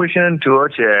contribution to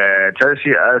watch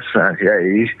Chelsea Arsenal here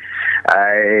is,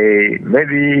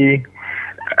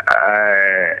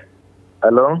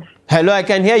 hello? Hello, I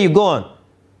can hear you. Go on.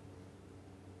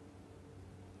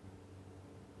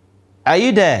 Are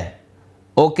you there?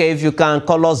 Okay, if you can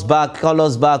call us back,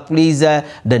 please.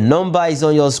 The number is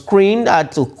on your screen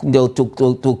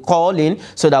to call in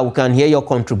so that we can hear your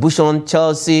contribution.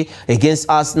 Chelsea against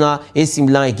Arsenal, AC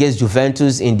Milan against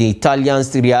Juventus in the Italian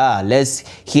Serie A. Let's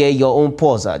hear your own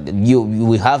pause.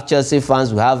 We have Chelsea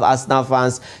fans, we have Arsenal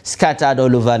fans scattered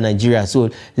all over Nigeria. So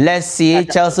let's see,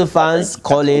 Chelsea fans,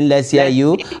 call in. Let's hear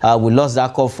you. We lost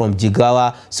that call from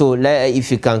Jigawa. So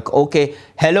if you can, okay.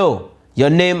 Hello, your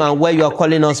name and where you are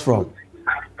calling us from.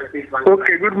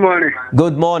 Okay, good morning.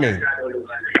 Good morning.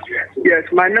 Yes,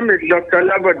 my name is Dr.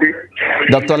 Labode.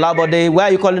 Dr. Labode, where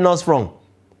are you calling us from?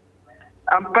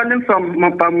 I'm calling from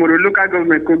Mapamuro, local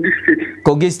government, Kogi State.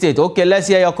 Kogi State. Okay, let's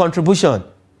hear your contribution.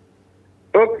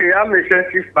 Okay, I'm a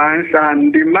Chelsea fan,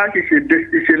 and the match is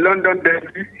a London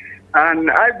derby,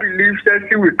 and I believe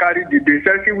Chelsea will carry the day.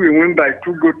 Chelsea will win by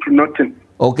 2-0.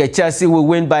 Okay, Chelsea will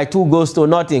win by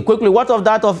 2-0. Quickly, what of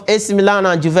that of AC Milan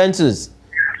and Juventus?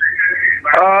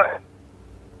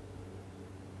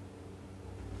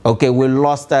 Okay, we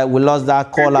lost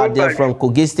that call out there from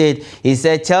Kogi State. He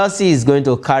said Chelsea is going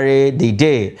to carry the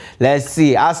day. Let's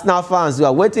see. Arsenal fans, we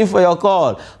are waiting for your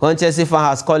call. One Chelsea fan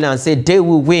has called and said they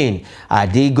will win. Are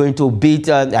they going to beat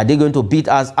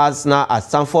us Arsenal at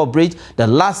Stamford Bridge? The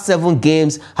last 7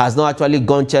 games has not actually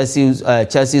gone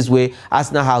Chelsea's way.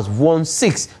 Arsenal has won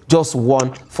 6, just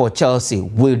 1 for Chelsea.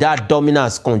 Will that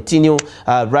dominance continue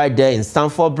right there in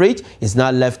Stamford Bridge? It's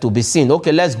not left to be seen.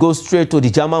 Okay, let's go straight to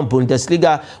the German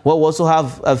Bundesliga. We also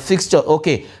have a fixture.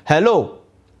 Okay, hello.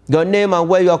 Your name and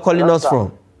where you are calling us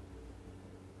from?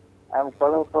 I'm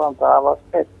calling from Taraba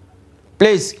State.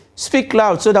 Please speak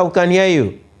loud so that we can hear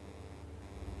you.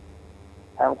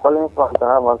 I'm calling from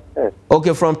Taraba State.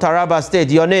 Okay, from Taraba State.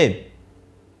 Your name?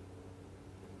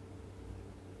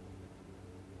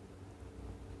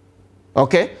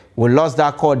 Okay, we lost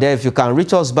that call there. If you can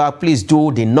reach us back, please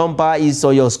do. The number is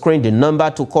on your screen. The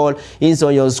number to call is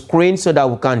on your screen so that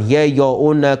we can hear your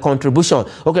own contribution.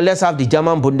 Okay, let's have the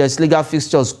German Bundesliga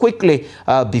fixtures quickly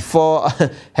before.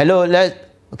 Hello,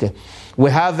 Okay. We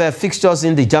have fixtures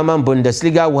in the German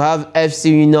Bundesliga. We have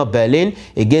FC Union Berlin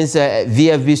against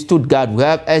VfB Stuttgart. We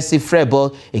have SC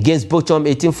Freiburg against Bochum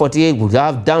 1848. We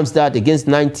have Darmstadt against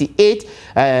 98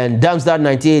 and Darmstadt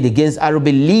 98 against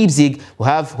RB Leipzig. We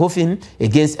have Hoffen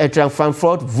against Eintracht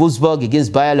Frankfurt. Wolfsburg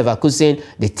against Bayer Leverkusen,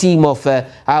 the team of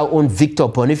our own Victor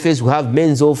Boniface. We have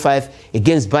Mainz 05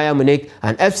 against Bayern Munich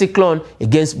and FC Cologne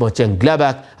against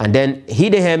Mönchengladbach. And then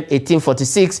Heidenheim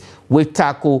 1846 will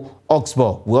tackle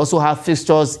Augsburg. We also have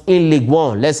fixtures in League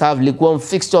One. Let's have League One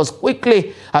fixtures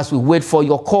quickly as we wait for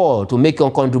your call to make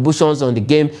your contributions on the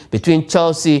game between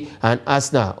Chelsea and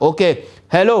Arsenal. Okay,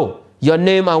 hello, your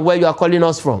name and where you are calling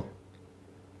us from?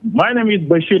 My name is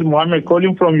Bashir Mohammed,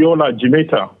 calling from Yola,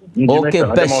 Jamaica. Okay,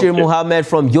 Bashir Mohammed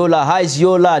from Yola. How is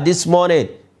Yola this morning?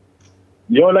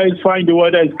 Yola is fine, the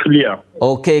weather is clear.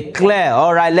 Okay, clear.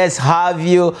 All right, let's have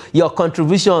your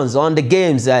contributions on the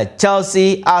games.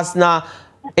 Chelsea, Arsenal,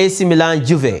 AC Milan,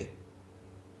 Juve.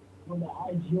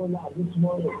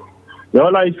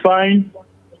 Yola is fine.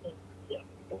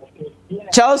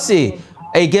 Chelsea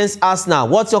against Arsenal.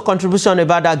 What's your contribution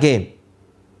about that game?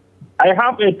 I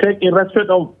have a take in respect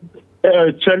of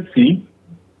Chelsea.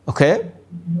 Okay.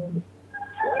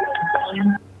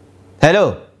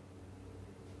 Hello.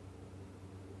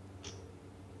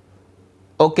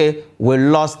 Okay, we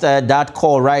lost that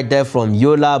call right there from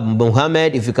Yola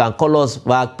Mohammed. If you can call us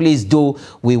back, please do.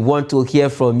 We want to hear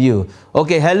from you.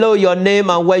 Okay, hello, your name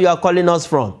and where you are calling us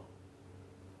from.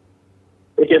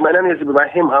 Okay, my name is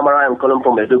Ibrahim Amara. I'm calling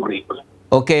from Maiduguri.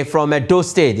 Okay, from Edo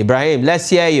State. Ibrahim, let's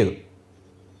hear you.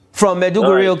 From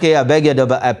Maiduguri, right. Okay, I beg your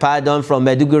pardon, from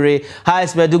Maiduguri. How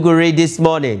is Maiduguri this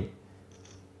morning?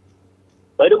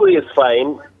 Maiduguri is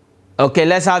fine. Okay,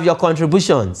 let's have your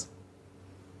contributions.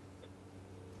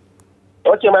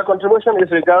 Okay, my contribution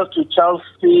is regards to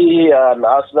Chelsea and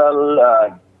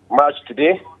Arsenal match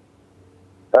today.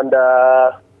 And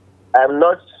I'm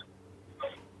not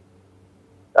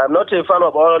a fan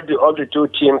of all the two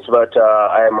teams, but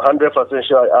I am 100%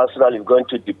 sure Arsenal is going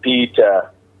to defeat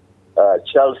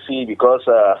Chelsea because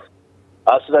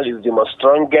Arsenal is the most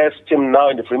strongest team now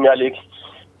in the Premier League.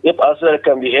 If Arsenal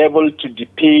can be able to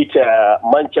defeat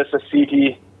Manchester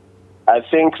City, I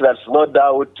think there's no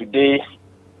doubt today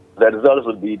the results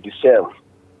will be the same.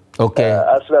 Okay.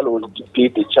 Arsenal will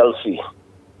defeat the Chelsea.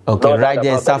 Okay, no, right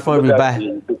there, Saffron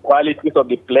the qualities of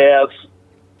the players,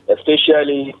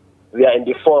 especially they are in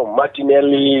the form.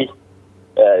 Martinelli,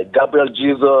 Gabriel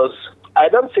Jesus. I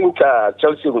don't think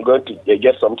Chelsea will going to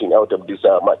get something out of this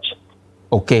match.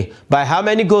 Okay. By how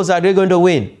many goals are they going to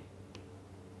win?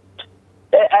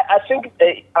 I think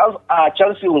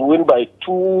Chelsea will win by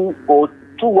 2 or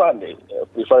 2-1.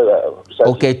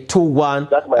 Okay, 2-1.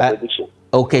 That's my prediction.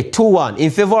 Okay, 2-1. In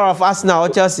favor of Arsenal or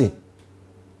Chelsea?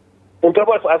 In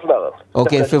favor of Arsenal.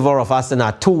 Okay, in favor of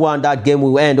Arsenal. 2-1, that game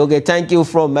will end. Okay, thank you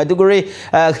from Maiduguri.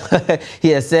 He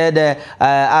has said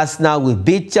Arsenal will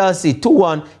beat Chelsea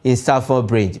 2-1 in Stamford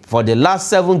Bridge. For the last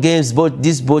 7 games, both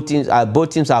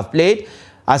teams have played.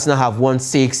 Arsenal have won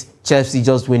 6. Chelsea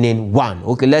just winning 1.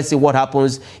 Okay, let's see what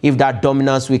happens if that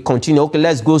dominance will continue. Okay,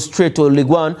 let's go straight to League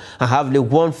One and have League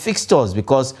One fixtures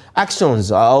because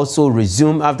actions are also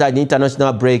resumed after the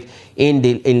international break in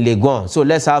League One. So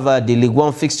let's have the League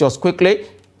One fixtures quickly.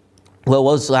 We'll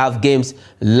also have games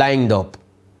lined up.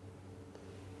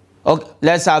 Okay,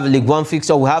 let's have League One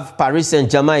fixture. We have Paris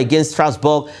Saint-Germain against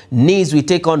Strasbourg. Nice will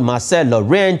take on Marseille.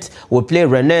 Lorient will play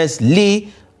Rennes.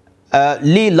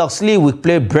 Luxley will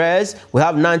play Brest. We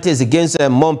have Nantes against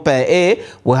Montpellier.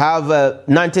 We have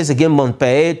Nantes against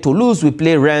Montpellier. Toulouse will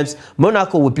play Reims.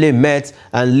 Monaco will play Metz.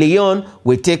 And Lyon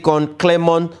will take on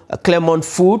Clermont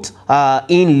Foot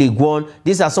in League One.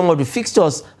 These are some of the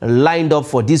fixtures lined up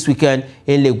for this weekend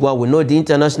in League One. We know the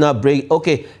international break.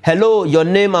 Okay, hello, your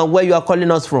name and where you are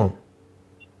calling us from?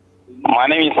 My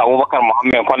name is Abubakar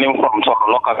Mohammed, calling from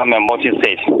Local Government, Bauchi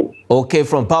State. Okay,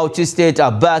 from Bauchi State,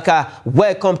 Abubakar.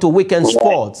 Welcome to Weekend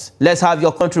Sports. Let's have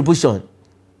your contribution.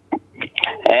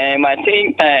 I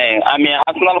think I'm an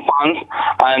Arsenal fan,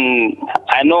 and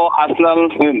I know Arsenal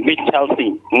will beat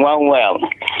Chelsea well,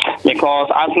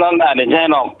 because Arsenal are the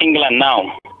giant of England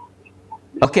now.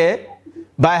 Okay.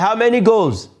 By how many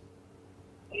goals?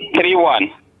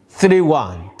 3-1.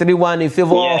 3-1. 3-1 in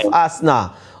favor of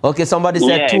Arsenal. Okay, somebody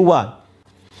said 2-1.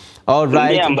 All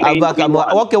right.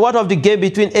 Okay, what of the game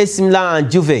between AC Milan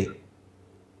and Juve?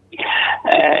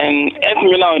 AC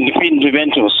Milan will defeat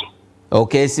Juventus.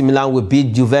 Okay, AC Milan will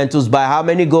beat Juventus by how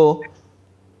many goals?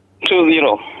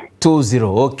 2-0.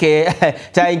 2-0. Okay.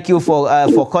 Thank you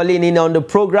for calling in on the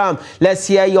program. Let's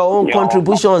hear your own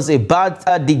contributions about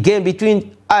the game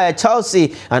between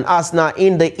Chelsea and Arsenal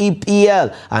in the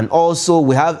EPL. And also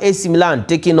we have AC Milan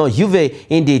taking on Juve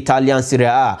in the Italian Serie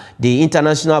A. The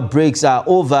international breaks are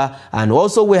over. And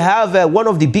also we have one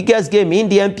of the biggest games in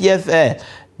the MPFL.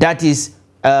 That is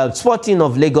Sporting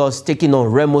of Lagos taking on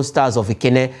Remo Stars of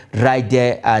Ekene right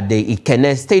there at the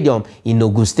Ekene Stadium in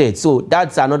Ogun State. So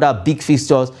that's another big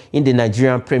fixture in the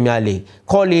Nigerian Premier League.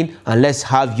 Call in and let's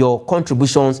have your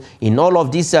contributions in all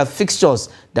of these fixtures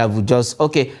that we just...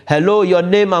 Okay, hello, your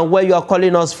name and where you are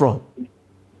calling us from?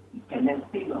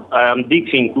 I am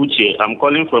Dixon Uche. I'm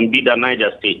calling from Bida,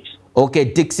 Niger State. Okay,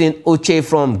 Dixon Uche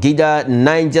from Gida,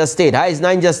 Niger State. How is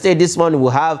Niger State this morning?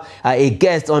 We'll have a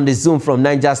guest on the Zoom from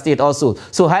Niger State also.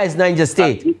 So how is Niger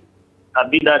State?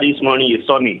 Bida this morning is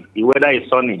sunny. The weather is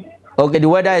sunny. Okay, the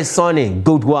weather is sunny.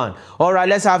 Good one. All right,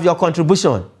 let's have your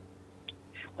contribution.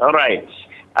 All right.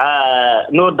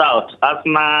 No doubt,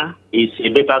 Arsenal is a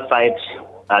better side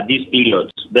at this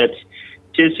period. But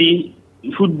Chelsea,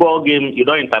 football game, you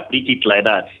don't interpret it like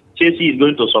that. Chelsea is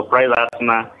going to surprise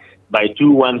Arsenal by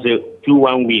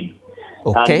 2-1 win.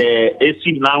 Okay. And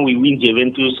AC Milan will win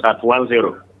Juventus at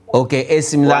 1-0. Okay,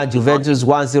 AC Milan, Juventus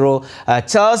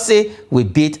 1-0. Chelsea will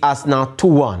beat Arsenal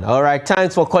 2-1. All right,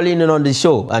 thanks for calling in on the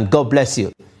show and God bless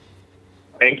you.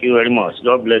 Thank you very much.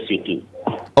 God bless you too.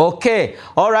 Okay,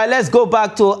 all right, let's go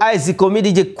back to Awazie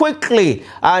Ekene quickly.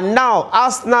 And now,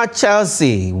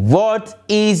 Arsenal-Chelsea, what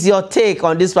is your take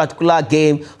on this particular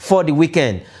game for the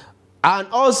weekend? And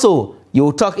also,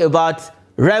 you'll talk about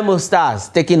Remo Stars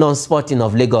taking on Sporting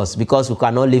of Lagos because we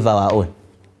cannot leave our own.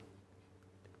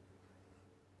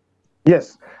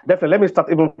 Yes, definitely. Let me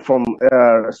start even from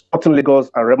Sporting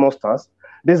Lagos and Remo Stars.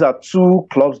 These are two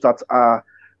clubs that are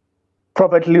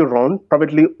privately run,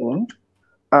 privately owned,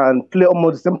 and play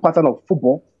almost the same pattern of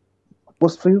football,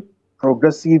 purposeful,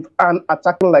 progressive, and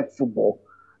attacking like football.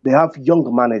 They have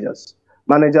young managers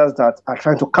that are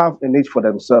trying to carve a niche for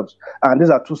themselves. And these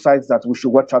are two sides that we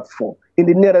should watch out for. In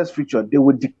the nearest future, they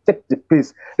will dictate the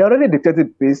pace. They already dictated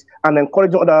the pace and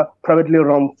encouraging other privately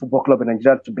run football clubs in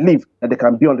Nigeria to believe that they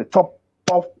can be on the top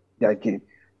of their game.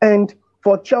 And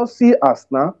for Chelsea,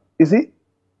 Arsenal,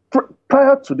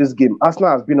 prior to this game,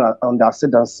 Arsenal has been on the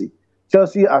ascendancy.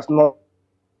 Chelsea has not.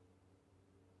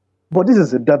 But this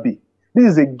is a derby. This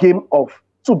is a game of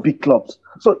two big clubs.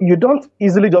 So you don't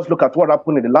easily just look at what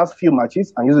happened in the last few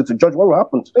matches and use it to judge what will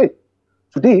happen today.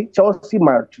 Today, Chelsea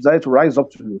might decide to rise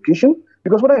up to the occasion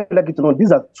because what I'd like you to know,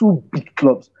 these are two big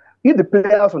clubs. If the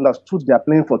players understood they are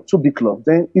playing for two big clubs,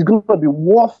 then it's going to be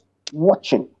worth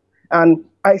watching. And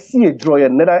I see a draw,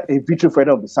 another a victory for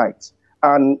either of the sides.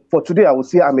 And for today, I will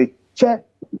say I'm a Chelsea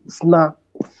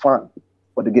fan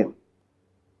for the game.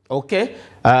 Okay,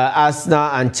 Arsenal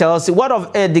and Chelsea. What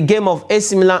of the game of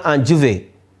AC Milan and Juve?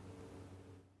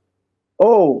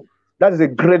 Oh, that is a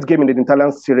great game in the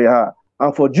Italian Serie A.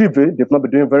 And for Juve, they've not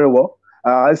been doing very well.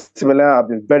 AC Milan have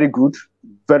been very good,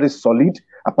 very solid.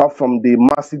 Apart from the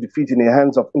massive defeat in the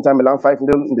hands of Inter Milan 5-0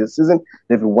 in the season,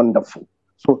 they've been wonderful.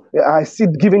 So I see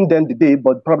giving them the day,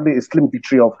 but probably a slim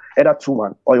victory of either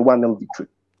 2-1 or a 1-0 victory.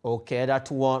 Okay, that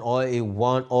 2-1 or a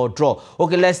 1-or draw.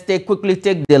 Okay, let's quickly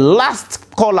take the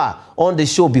last caller on the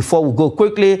show before we go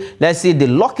quickly. Let's see the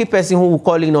lucky person who will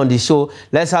call in on the show.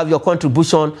 Let's have your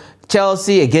contribution.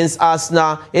 Chelsea against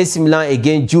Arsenal, AC Milan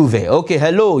against Juve. Okay,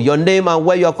 hello, your name and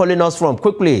where you are calling us from.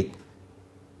 Quickly.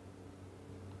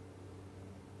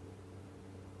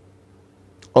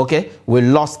 Okay, we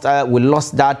lost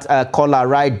that caller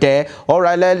right there. All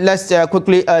right, let's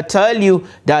quickly tell you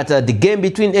that the game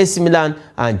between AC Milan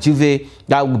and Juve,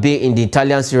 that will be in the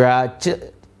Italian Serie A.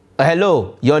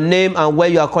 Hello, your name and where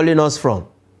you are calling us from.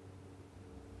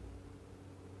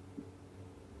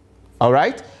 All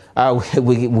right.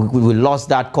 We lost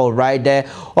that call right there.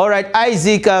 All right,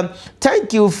 Isaac,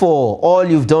 thank you for all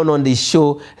you've done on this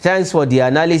show. Thanks for the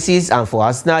analysis and for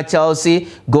Arsenal Chelsea.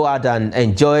 Go out and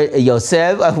enjoy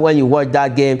yourself when you watch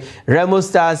that game. Remo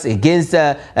Stars against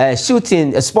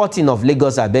Sporting of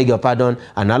Lagos, I beg your pardon,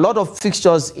 and a lot of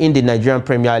fixtures in the Nigerian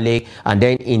Premier League, and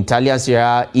then Italian Serie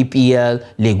A, EPL,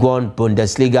 Ligue 1,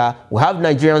 Bundesliga. We have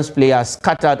Nigerians players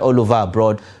scattered all over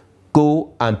abroad.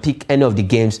 Go and pick any of the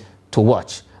games to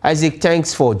watch. Isaac,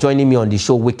 thanks for joining me on the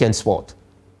show Weekend Sport.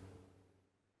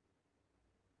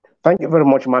 Thank you very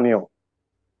much, Manuel.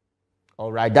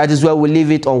 All right, that is where we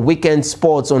leave it on Weekend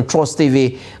Sports on Trust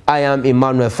TV. I am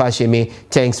Emmanuel Fashemi.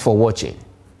 Thanks for watching.